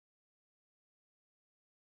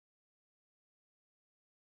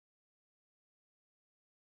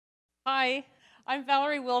Hi, I'm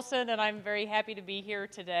Valerie Wilson, and I'm very happy to be here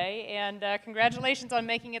today. And congratulations on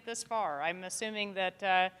making it this far. I'm assuming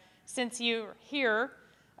that since you're here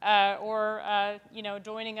or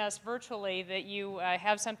joining us virtually, that you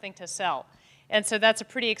have something to sell. And so that's a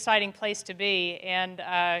pretty exciting place to be. And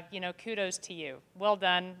kudos to you. Well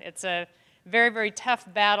done. It's a very, very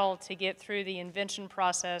tough battle to get through the invention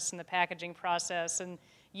process and the packaging process and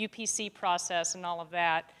UPC process and all of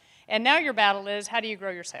that. And now your battle is, how do you grow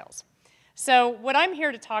your sales? So what I'm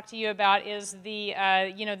here to talk to you about is the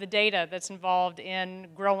data that's involved in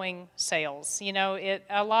growing sales.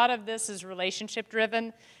 A lot of this is relationship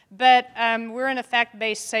driven, but we're in a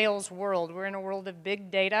fact-based sales world. We're in a world of big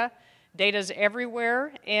data. Data's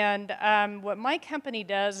everywhere, and what my company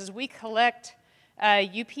does is we collect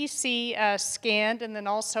UPC scanned and then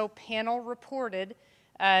also panel reported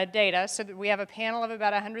data, so that we have a panel of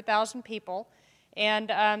about 100,000 people.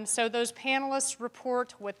 And so those panelists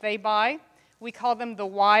report what they buy. We call them the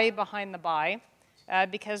why behind the buy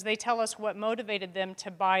because they tell us what motivated them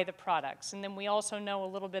to buy the products. And then we also know a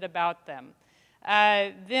little bit about them.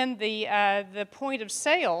 Then the point of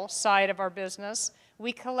sale side of our business,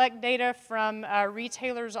 we collect data from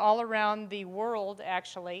retailers all around the world,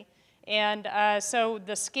 actually. And so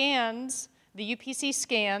the scans, the UPC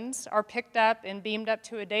scans, are picked up and beamed up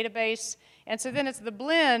to a database. And so then it's the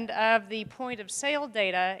blend of the point of sale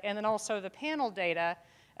data and then also the panel data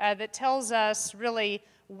that tells us really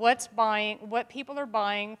what people are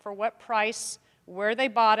buying, for what price, where they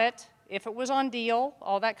bought it, if it was on deal,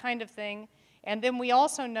 all that kind of thing. And then we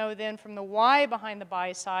also know then from the why behind the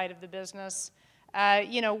buy side of the business, a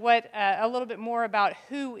little bit more about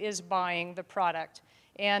who is buying the product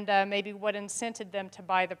and maybe what incented them to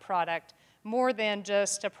buy the product, more than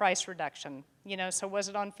just a price reduction. So was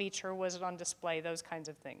it on feature, was it on display, those kinds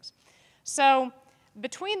of things. So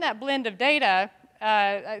between that blend of data,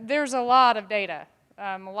 there's a lot of data,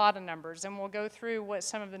 a lot of numbers, and we'll go through what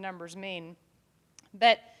some of the numbers mean.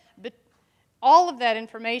 But all of that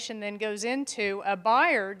information then goes into a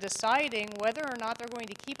buyer deciding whether or not they're going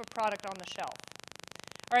to keep a product on the shelf.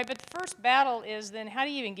 All right, but the first battle is then how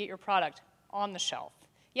do you even get your product on the shelf?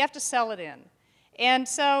 You have to sell it in. And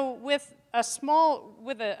so with a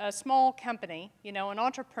small company, an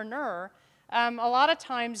entrepreneur, a lot of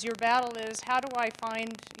times your battle is how do I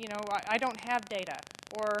find, I don't have data,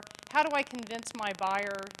 or how do I convince my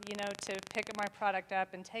buyer, to pick my product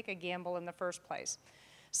up and take a gamble in the first place.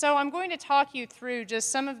 So I'm going to talk you through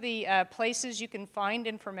just some of the places you can find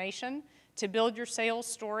information to build your sales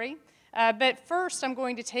story. But first, I'm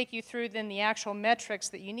going to take you through then the actual metrics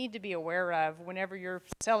that you need to be aware of whenever you're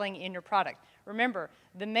selling in your product. Remember,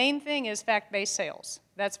 the main thing is fact-based sales.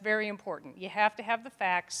 That's very important. You have to have the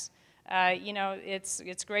facts.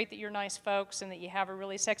 It's great that you're nice folks and that you have a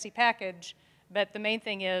really sexy package, but the main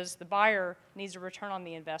thing is the buyer needs a return on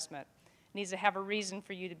the investment, needs to have a reason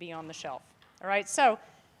for you to be on the shelf. All right, so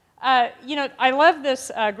I love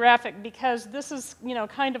this graphic because this is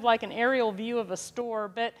kind of like an aerial view of a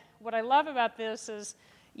store, but what I love about this is,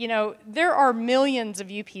 there are millions of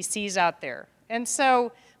UPCs out there. And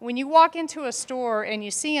so when you walk into a store and you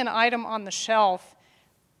see an item on the shelf,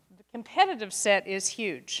 the competitive set is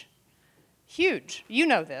huge. Huge. You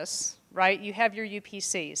know this, right? You have your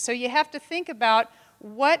UPCs. So you have to think about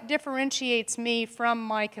what differentiates me from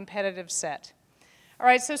my competitive set. All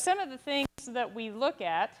right, so some of the things that we look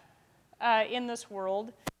at in this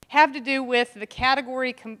world have to do with the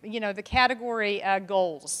category,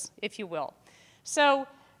 goals, if you will. So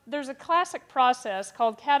there's a classic process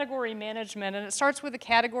called category management, and it starts with a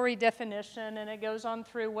category definition, and it goes on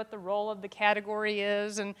through what the role of the category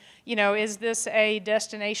is, and is this a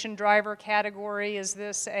destination driver category? Is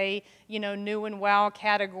this a new and wow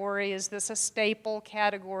category? Is this a staple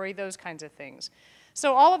category? Those kinds of things.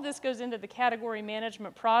 So all of this goes into the category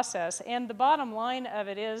management process, and the bottom line of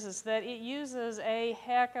it is that it uses a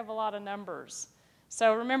heck of a lot of numbers.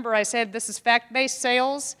 So remember I said this is fact-based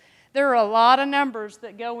sales. There are a lot of numbers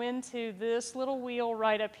that go into this little wheel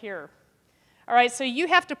right up here. All right, so you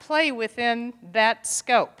have to play within that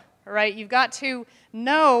scope. All right, you've got to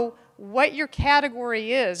know what your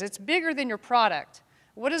category is. It's bigger than your product.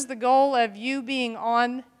 What is the goal of you being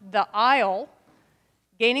on the aisle,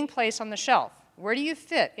 gaining place on the shelf? Where do you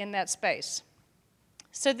fit in that space?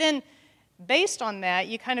 So then, based on that,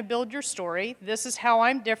 you kind of build your story. This is how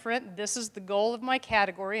I'm different. This is the goal of my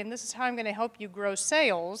category, and this is how I'm going to help you grow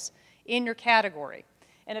sales in your category.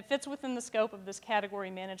 And it fits within the scope of this category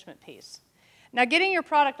management piece. Now, getting your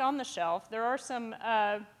product on the shelf, there are some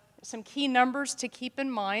key numbers to keep in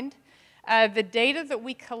mind. The data that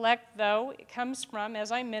we collect, though, it comes from,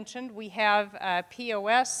 as I mentioned, we have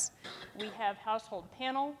POS, we have household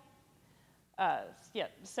panel, Yeah,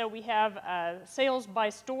 so we have sales by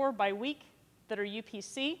store by week that are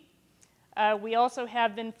UPC. We also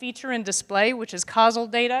have then feature and display, which is causal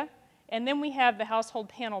data. And then we have the household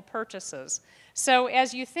panel purchases. So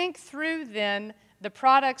as you think through then the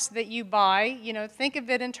products that you buy, you know, think of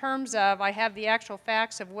it in terms of, I have the actual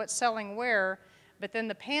facts of what's selling where, but then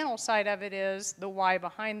the panel side of it is the why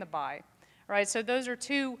behind the buy. All right, so those are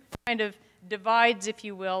two kind of divides, if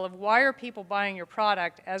you will, of why are people buying your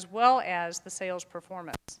product as well as the sales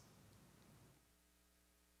performance.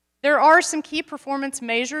 There are some key performance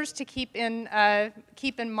measures to keep in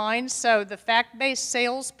mind. So the fact-based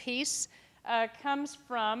sales piece comes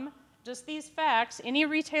from just these facts. Any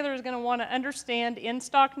retailer is going to want to understand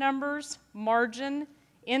in-stock numbers, margin,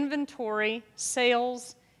 inventory,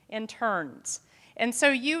 sales, and turns. And so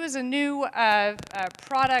you as a new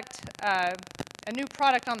product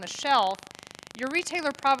on the shelf, your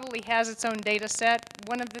retailer probably has its own data set.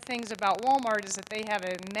 One of the things about Walmart is that they have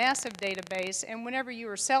a massive database, and whenever you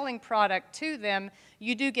are selling product to them,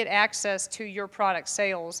 you do get access to your product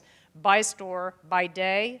sales by store, by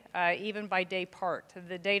day, even by day part.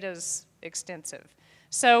 The data is extensive.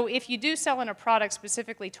 So if you do sell in a product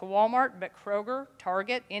specifically to Walmart, but Kroger,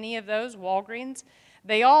 Target, any of those, Walgreens,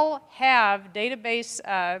 they all have databases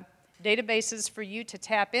for you to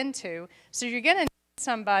tap into. So you're going to need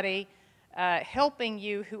somebody helping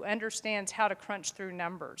you who understands how to crunch through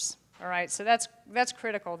numbers. All right, so that's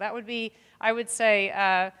critical. That would be, I would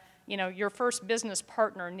say, you know, your first business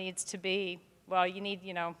partner needs to be, well, you need,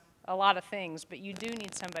 you know, a lot of things, but you do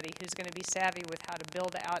need somebody who's going to be savvy with how to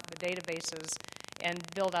build out the databases and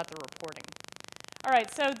build out the reporting. All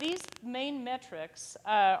right, so these main metrics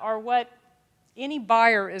are what any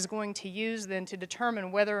buyer is going to use then to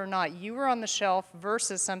determine whether or not you are on the shelf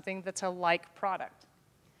versus something that's a like product.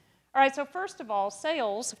 All right, so first of all,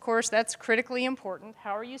 sales, of course, that's critically important.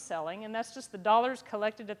 How are you selling? And that's just the dollars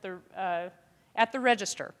collected at the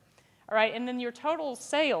register. All right, and then your total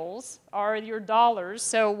sales are your dollars.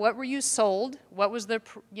 So what were you sold? What was the,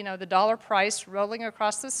 you know, the dollar price rolling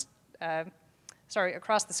across this,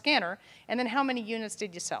 across the scanner? And then how many units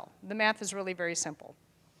did you sell? The math is really very simple.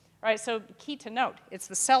 All right, so key to note, it's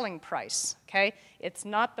the selling price, okay? It's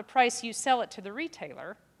not the price you sell it to the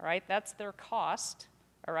retailer, all right? That's their cost.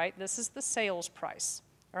 All right, this is the sales price.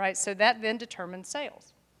 All right, so that then determines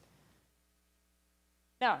sales.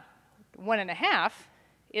 Now, 1.5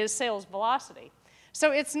 is sales velocity.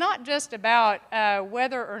 So it's not just about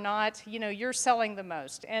whether or not, you know, you're selling the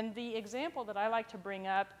most. And the example that I like to bring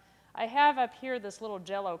up, I have up here this little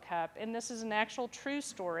Jell-O cup, and this is an actual true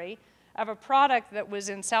story of a product that was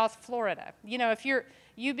in South Florida. You know, if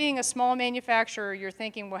you being a small manufacturer, you're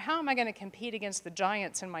thinking, well, how am I going to compete against the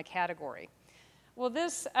giants in my category? Well,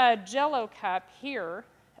 this Jell-O cup here,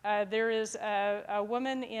 there is a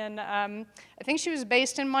woman in, I think she was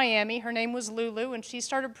based in Miami. Her name was Lulu, and she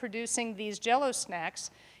started producing these Jell-O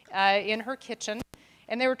snacks in her kitchen,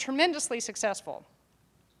 and they were tremendously successful.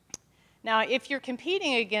 Now, if you're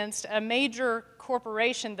competing against a major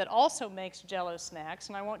corporation that also makes Jell-O snacks,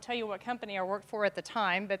 and I won't tell you what company I worked for at the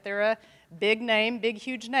time, but they're a big name, big,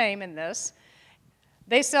 huge name in this.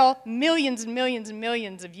 They sell millions and millions and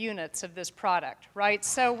millions of units of this product, right?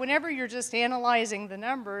 So whenever you're just analyzing the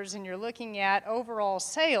numbers and you're looking at overall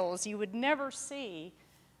sales, you would never see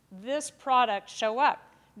this product show up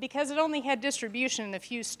because it only had distribution in a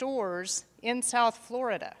few stores in South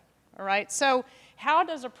Florida, all right? So how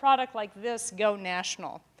does a product like this go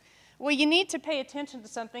national? Well, you need to pay attention to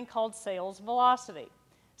something called sales velocity.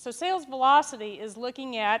 So sales velocity is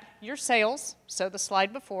looking at your sales, so the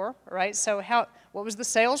slide before, right? So what was the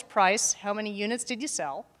sales price? How many units did you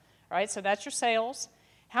sell? All right, so that's your sales.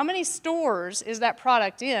 How many stores is that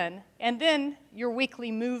product in? And then your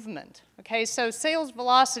weekly movement, okay? So sales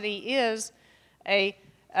velocity is a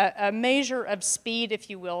measure of speed, if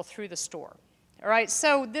you will, through the store. All right,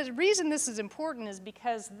 so the reason this is important is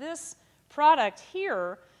because this product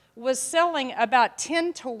here was selling about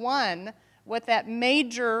 10 to 1 what that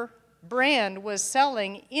major brand was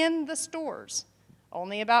selling in the stores.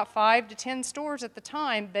 Only about 5 to 10 stores at the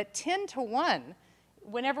time, but 10 to 1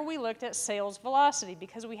 whenever we looked at sales velocity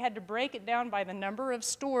because we had to break it down by the number of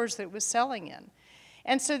stores that it was selling in.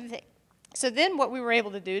 And so then what we were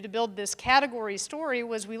able to do to build this category story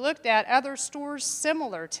was we looked at other stores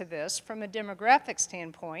similar to this from a demographic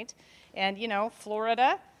standpoint. And, you know,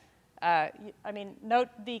 Florida, I mean, note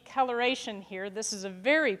the coloration here. This is a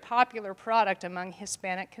very popular product among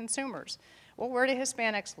Hispanic consumers. Well, where do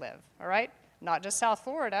Hispanics live, all right? Not just South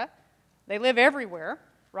Florida. They live everywhere,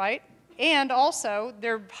 right? And also,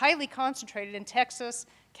 they're highly concentrated in Texas,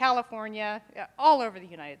 California, all over the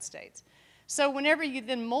United States. So whenever you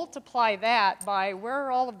then multiply that by where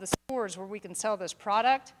are all of the stores where we can sell this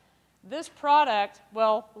product,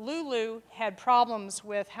 well, Lulu had problems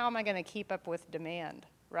with how am I going to keep up with demand,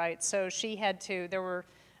 right? So she had to, there were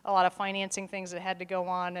a lot of financing things that had to go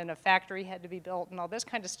on, and a factory had to be built and all this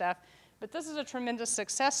kind of stuff. But this is a tremendous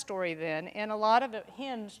success story then, and a lot of it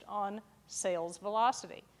hinged on sales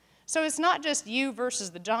velocity. So it's not just you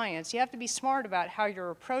versus the giants. You have to be smart about how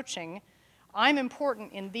you're approaching. I'm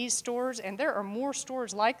important in these stores, and there are more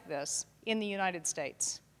stores like this in the United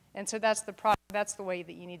States. And so that's the way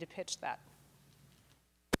that you need to pitch that.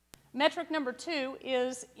 Metric number 2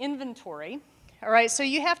 is inventory. All right, so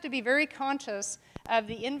you have to be very conscious of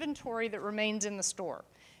the inventory that remains in the store,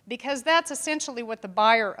 because that's essentially what the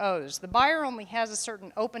buyer owes. The buyer only has a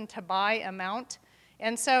certain open-to-buy amount,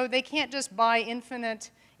 and so they can't just buy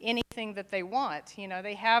infinite anything that they want. You know,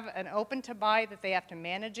 they have an open-to-buy that they have to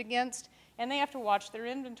manage against, and they have to watch their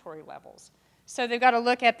inventory levels. So they've got to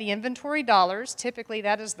look at the inventory dollars. Typically,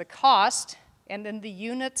 that is the cost, and then the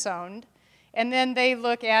units owned. And then they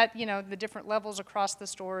look at, you know, the different levels across the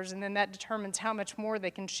stores, and then that determines how much more they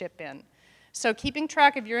can ship in. So keeping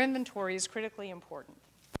track of your inventory is critically important.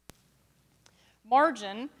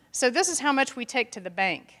 Margin, so this is how much we take to the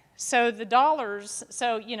bank. So the dollars,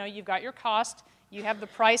 so, you know, you've got your cost, you have the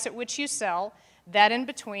price at which you sell, that in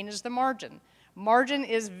between is the margin. Margin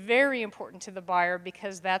is very important to the buyer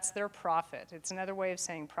because that's their profit. It's another way of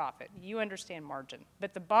saying profit. You understand margin.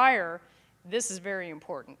 But the buyer, this is very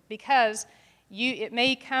important because it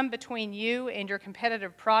may come between you and your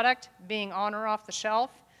competitive product being on or off the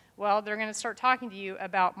shelf. Well, they're going to start talking to you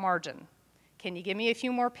about margin. Can you give me a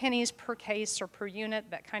few more pennies per case or per unit,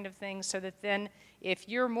 that kind of thing, so that then if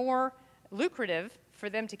you're more lucrative for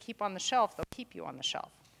them to keep on the shelf, they'll keep you on the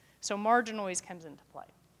shelf. So margin always comes into play.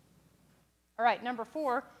 All right, number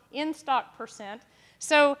 4, in-stock percent.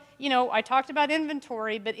 So, you know, I talked about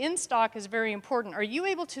inventory, but in-stock is very important. Are you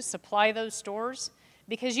able to supply those stores?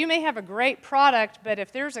 Because you may have a great product, but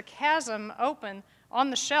if there's a chasm open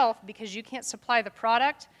on the shelf because you can't supply the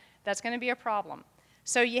product, that's going to be a problem.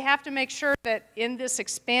 So you have to make sure that in this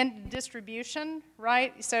expanded distribution,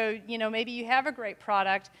 right, so, you know, maybe you have a great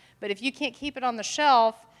product, but if you can't keep it on the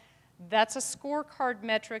shelf, that's a scorecard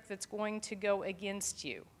metric that's going to go against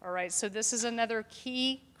you, all right? So this is another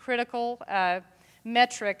key critical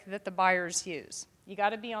metric that the buyers use. You got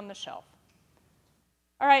to be on the shelf.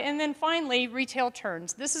 All right, and then finally, retail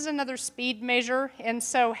turns. This is another speed measure, and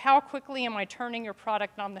so how quickly am I turning your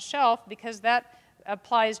product on the shelf, because that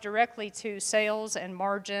applies directly to sales and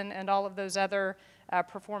margin and all of those other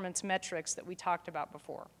performance metrics that we talked about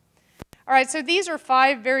before. All right, so these are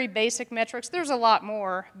 5 very basic metrics. There's a lot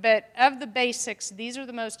more, but of the basics, these are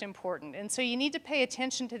the most important. And so you need to pay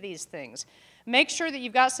attention to these things. Make sure that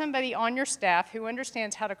you've got somebody on your staff who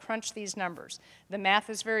understands how to crunch these numbers. The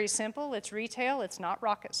math is very simple. It's retail. It's not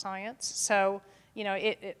rocket science. So, you know,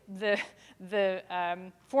 the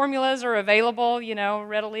formulas are available, you know,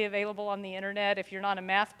 readily available on the internet. If you're not a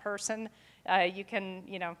math person, you can,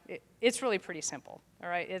 you know, it's really pretty simple. All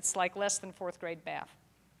right, it's like less than 4th grade math.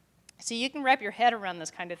 So you can wrap your head around this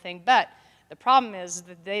kind of thing, but the problem is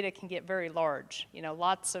the data can get very large. You know,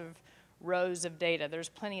 lots of rows of data. There's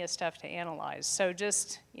plenty of stuff to analyze. So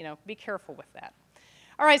just, you know, be careful with that.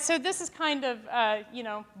 All right, so this is kind of, you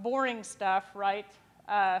know, boring stuff, right?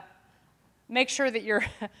 Make sure that you're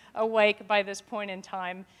awake by this point in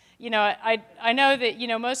time. You know, I know that, you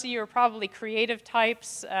know, most of you are probably creative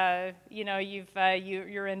types. You know,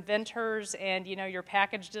 you're inventors and, you know, you're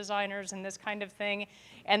package designers and this kind of thing.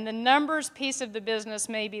 And the numbers piece of the business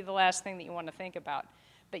may be the last thing that you want to think about.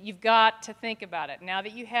 But you've got to think about it. Now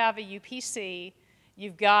that you have a UPC,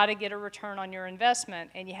 you've got to get a return on your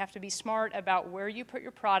investment, and you have to be smart about where you put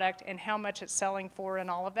your product and how much it's selling for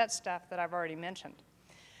and all of that stuff that I've already mentioned.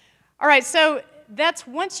 All right, so that's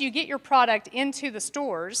once you get your product into the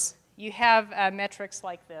stores, you have metrics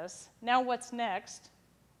like this. Now what's next?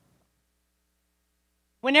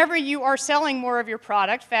 Whenever you are selling more of your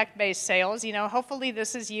product, fact-based sales, you know, hopefully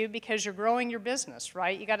this is you because you're growing your business,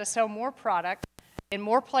 right? You got to sell more product in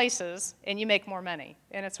more places, and you make more money,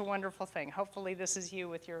 and it's a wonderful thing. Hopefully this is you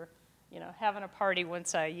with your, you know, having a party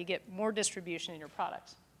once you get more distribution in your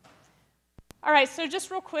products. All right, so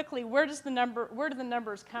just real quickly, where do the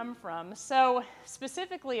numbers come from? So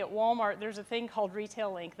specifically at Walmart, there's a thing called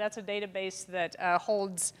Retail Link. That's a database that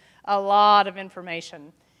holds a lot of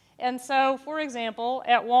information. And so, for example,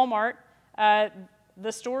 at Walmart,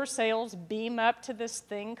 the store sales beam up to this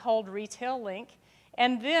thing called Retail Link,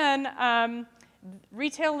 and then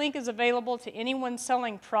Retail Link is available to anyone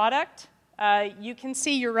selling product. You can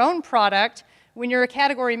see your own product. When you're a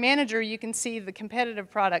category manager, you can see the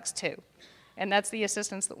competitive products too. and that's the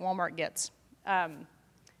assistance that Walmart gets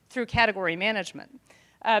through category management.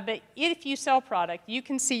 But if you sell product, you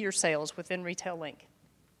can see your sales within Retail Link.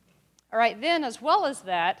 All right, then as well as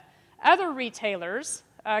that, other retailers,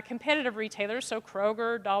 competitive retailers, so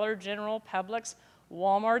Kroger, Dollar General, Publix,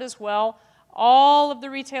 Walmart as well, all of the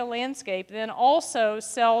retail landscape then also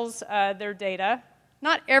sells their data.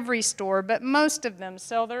 Not every store, but most of them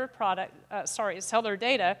sell their sell their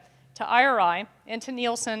data to IRI and to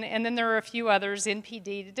Nielsen, and then there are a few others,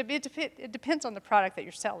 NPD. It depends on the product that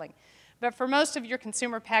you're selling. But for most of your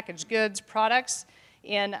consumer packaged goods products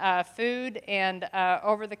in food and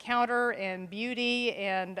over-the-counter and beauty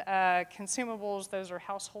and consumables, those are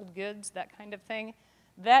household goods, that kind of thing,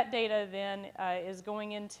 that data then is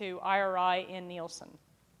going into IRI and Nielsen.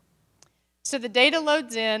 So the data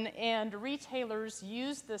loads in, and retailers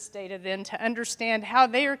use this data then to understand how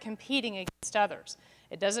they are competing against others.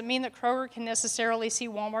 It doesn't mean that Kroger can necessarily see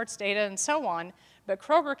Walmart's data and so on, but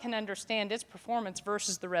Kroger can understand its performance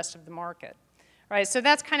versus the rest of the market. Right, so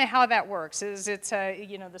that's kind of how that works.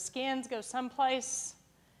 You know, the scans go someplace,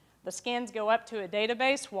 the scans go up to a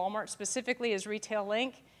database. Walmart specifically is Retail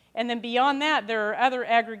Link. And then beyond that, there are other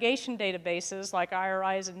aggregation databases like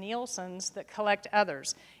IRI's and Nielsen's that collect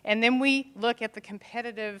others. And then we look at the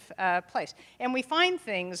competitive place. And we find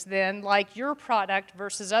things then like your product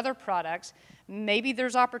versus other products. Maybe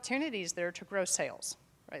there's opportunities there to grow sales.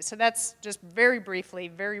 Right? So that's just very briefly,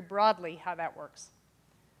 very broadly how that works.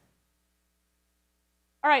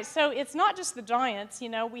 All right, so it's not just the giants. You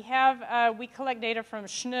know, we collect data from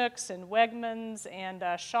Schnucks and Wegmans and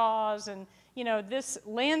Shaw's, and you know, this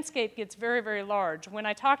landscape gets very, very large. When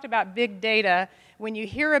I talked about big data, when you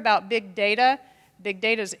hear about big data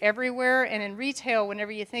is everywhere, and in retail,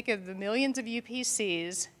 whenever you think of the millions of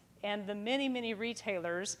UPCs and the many, many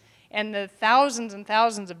retailers and the thousands and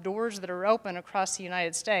thousands of doors that are open across the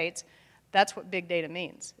United States, that's what big data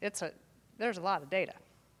means. There's a lot of data.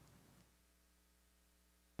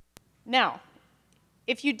 Now,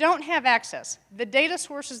 if you don't have access, the data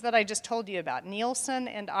sources that I just told you about, Nielsen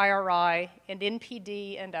and IRI and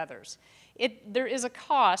NPD and others, there is a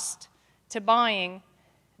cost to buying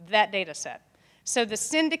that data set. So the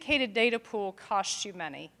syndicated data pool costs you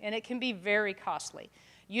money, and it can be very costly.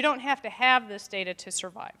 You don't have to have this data to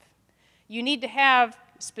survive. You need to have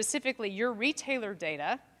specifically your retailer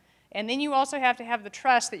data, and then you also have to have the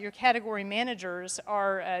trust that your category managers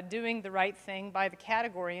are doing the right thing by the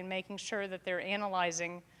category and making sure that they're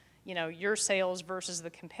analyzing, you know, your sales versus the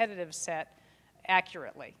competitive set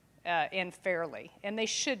accurately and fairly. And they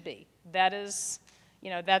should be. That is, you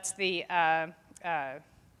know, that's the,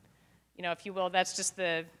 you know, if you will, that's just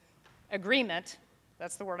the agreement.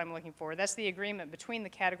 That's the word I'm looking for. That's the agreement between the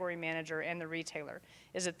category manager and the retailer,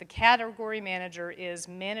 is that the category manager is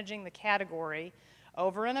managing the category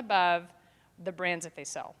over and above the brands that they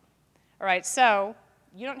sell. All right, so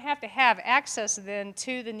you don't have to have access then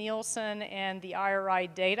to the Nielsen and the IRI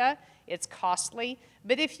data. It's costly,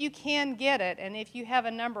 but if you can get it, and if you have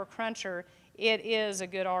a number cruncher, it is a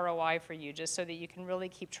good ROI for you, just so that you can really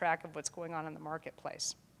keep track of what's going on in the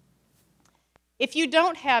marketplace. If you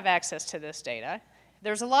don't have access to this data,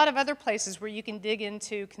 there's a lot of other places where you can dig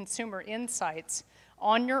into consumer insights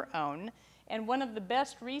on your own, and one of the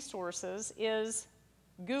best resources is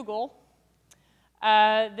Google.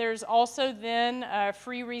 There's also then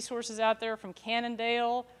free resources out there from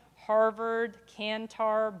Cannondale, Harvard,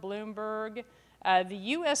 Kantar, Bloomberg. The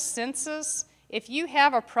US Census, if you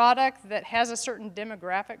have a product that has a certain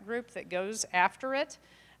demographic group that goes after it,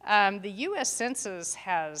 the US Census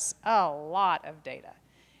has a lot of data.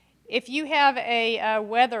 If you have a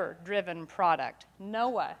weather-driven product,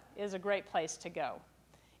 NOAA is a great place to go.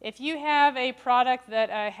 If you have a product that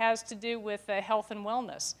has to do with health and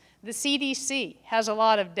wellness, the CDC has a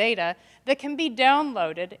lot of data that can be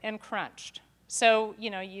downloaded and crunched. So, you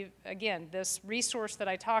know, again, this resource that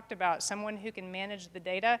I talked about, someone who can manage the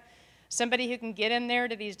data, somebody who can get in there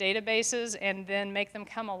to these databases and then make them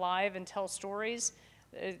come alive and tell stories,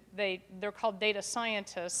 they're called data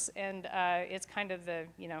scientists, and it's kind of the,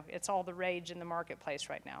 you know, it's all the rage in the marketplace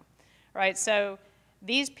right now. Right, so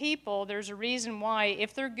these people, there's a reason why,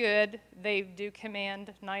 if they're good, they do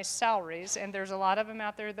command nice salaries, and there's a lot of them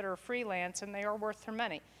out there that are freelance, and they are worth their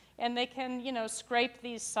money. And they can, you know, scrape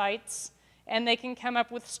these sites, and they can come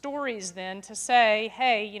up with stories then to say,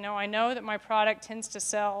 hey, you know, I know that my product tends to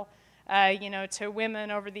sell, you know, to women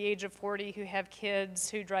over the age of 40 who have kids,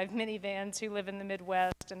 who drive minivans, who live in the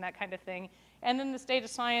Midwest, and that kind of thing. And then this data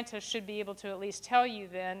scientist should be able to at least tell you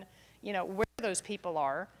then, you know, where those people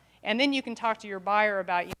are. And then you can talk to your buyer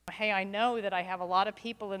about, you know, hey, I know that I have a lot of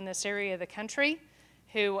people in this area of the country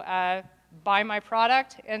who buy my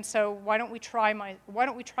product, and so why don't we try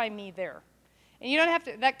me there? And you don't have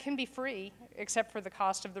to, that can be free, except for the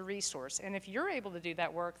cost of the resource. And if you're able to do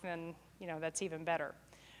that work, then, you know, that's even better.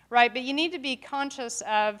 Right, but you need to be conscious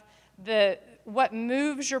of what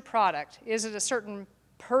moves your product. Is it a certain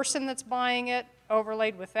person that's buying it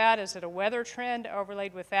overlaid with that? Is it a weather trend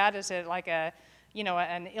overlaid with that? Is it like a, you know,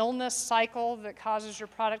 an illness cycle that causes your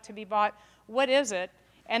product to be bought? What is it?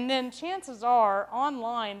 And then chances are,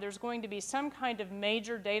 online, there's going to be some kind of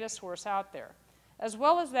major data source out there. As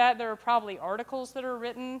well as that, there are probably articles that are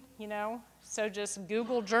written, you know, so just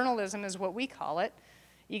Google journalism is what we call it.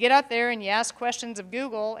 You get out there and you ask questions of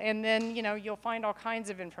Google, and then, you know, you'll find all kinds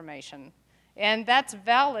of information. And that's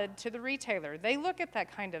valid to the retailer. They look at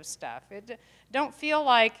that kind of stuff. Don't feel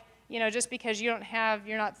like, you know, just because you're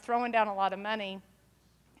not throwing down a lot of money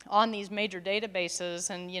on these major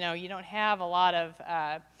databases, and, you know, you don't have a lot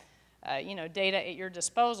of, you know, data at your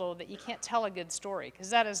disposal, that you can't tell a good story, because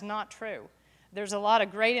that is not true. There's a lot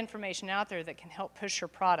of great information out there that can help push your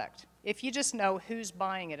product, if you just know who's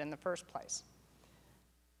buying it in the first place.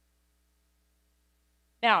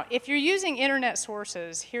 Now, if you're using internet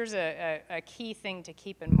sources, here's a key thing to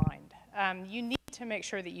keep in mind. You need to make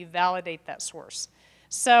sure that you validate that source.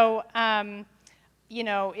 So, you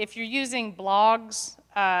know, if you're using blogs,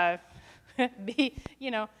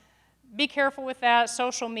 be careful with that.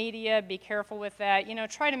 Social media, be careful with that. You know,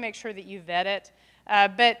 try to make sure that you vet it.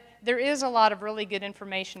 But there is a lot of really good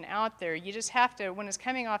information out there. You just have to, when it's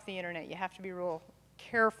coming off the internet, you have to be real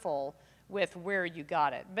careful with where you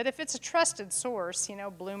got it. But if it's a trusted source, you know,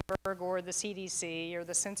 Bloomberg or the CDC or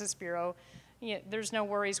the Census Bureau, you know, there's no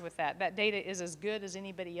worries with that. That data is as good as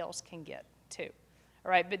anybody else can get, too.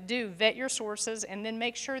 All right, but do vet your sources, and then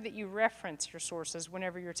make sure that you reference your sources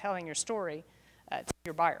whenever you're telling your story to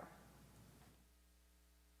your buyer.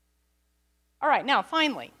 All right, now,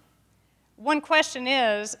 finally, one question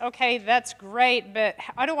is, okay, that's great, but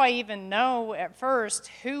how do I even know at first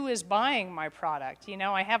who is buying my product? You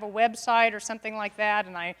know, I have a website or something like that,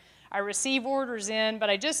 and I receive orders in, but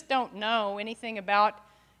I just don't know anything about,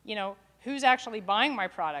 you know, who's actually buying my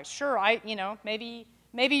product. Sure, you know, maybe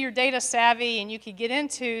you're data savvy and you could get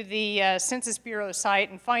into the Census Bureau site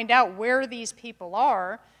and find out where these people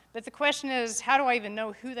are, but the question is, how do I even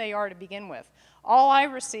know who they are to begin with? All I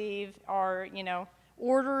receive are, you know,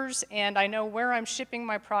 orders, and I know where I'm shipping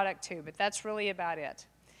my product to, but that's really about it.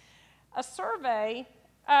 A survey,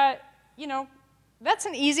 you know, that's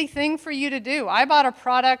an easy thing for you to do. I bought a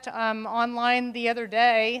product online the other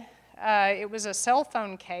day. It was a cell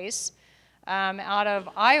phone case out of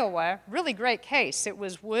Iowa. Really great case. It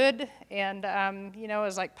was wood, and you know, it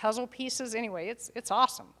was like puzzle pieces. Anyway, it's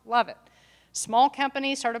awesome. Love it. Small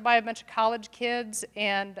company, started by a bunch of college kids,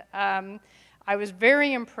 and I was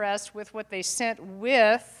very impressed with what they sent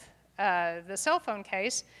with the cell phone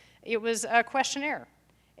case. It was a questionnaire,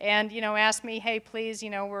 and, you know, asked me, hey, please,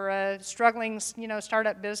 you know, we're a struggling, you know,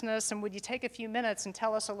 startup business, and would you take a few minutes and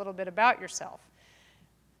tell us a little bit about yourself?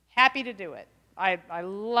 Happy to do it. I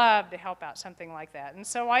love to help out something like that, and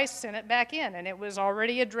so I sent it back in, and it was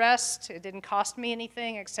already addressed. It didn't cost me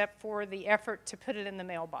anything except for the effort to put it in the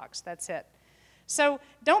mailbox. That's it. So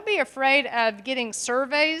don't be afraid of getting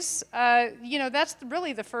surveys. You know, that's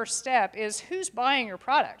really the first step, is who's buying your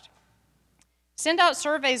product. Send out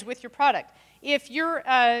surveys with your product. If your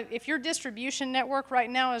distribution network right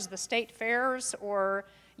now is the state fairs or,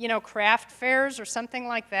 you know, craft fairs or something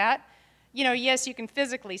like that, you know, yes, you can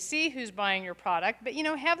physically see who's buying your product, but, you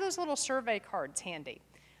know, have those little survey cards handy.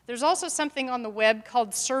 There's also something on the web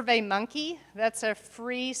called SurveyMonkey. That's a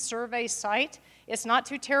free survey site. It's not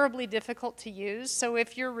too terribly difficult to use, so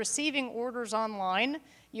if you're receiving orders online,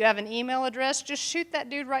 you have an email address, just shoot that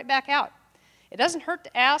dude right back out. It doesn't hurt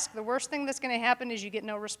to ask. The worst thing that's going to happen is you get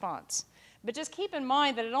no response. But just keep in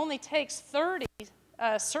mind that it only takes 30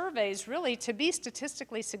 surveys, really, to be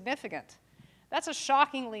statistically significant. That's a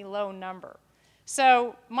shockingly low number.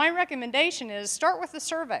 So my recommendation is start with the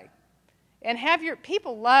survey. And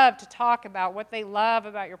people love to talk about what they love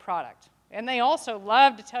about your product. And they also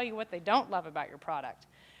love to tell you what they don't love about your product.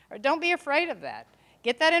 Or don't be afraid of that.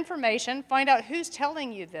 Get that information, find out who's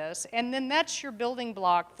telling you this, and then that's your building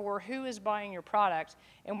block for who is buying your product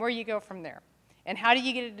and where you go from there. And how do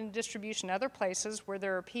you get it in distribution other places where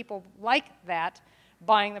there are people like that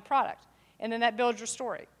buying the product. And then that builds your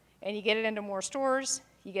story. And you get it into more stores,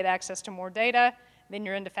 you get access to more data, then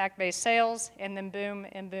you're into fact-based sales, and then boom,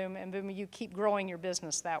 and boom, and boom, you keep growing your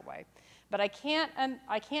business that way. But I can't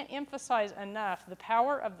emphasize enough the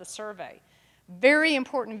power of the survey. Very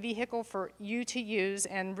important vehicle for you to use,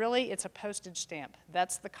 and really it's a postage stamp.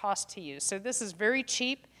 That's the cost to use. So this is very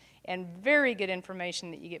cheap, and very good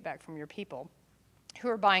information that you get back from your people who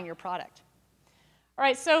are buying your product. All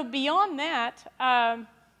right, so beyond that,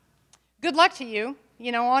 good luck to you.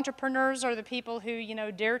 You know, entrepreneurs are the people who, you know,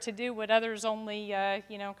 dare to do what others only,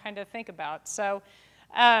 you know, kind of think about. So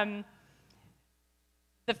the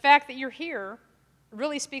fact that you're here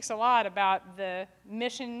really speaks a lot about the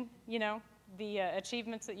mission, you know, the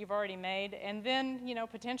achievements that you've already made, and then, you know,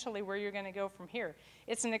 potentially where you're going to go from here.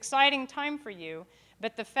 It's an exciting time for you,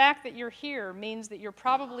 but the fact that you're here means that you're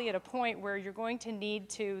probably at a point where you're going to need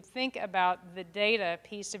to think about the data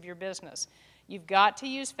piece of your business. You've got to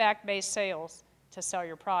use fact-based sales to sell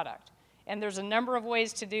your product. And there's a number of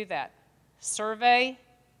ways to do that. Survey,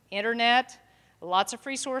 internet, lots of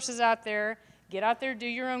free sources out there. Get out there, do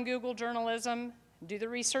your own Google journalism, do the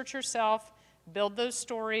research yourself, build those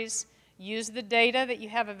stories, use the data that you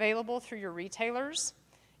have available through your retailers,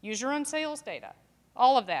 use your own sales data.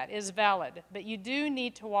 All of that is valid, but you do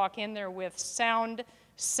need to walk in there with sound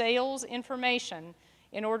sales information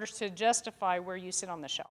in order to justify where you sit on the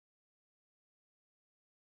shelf.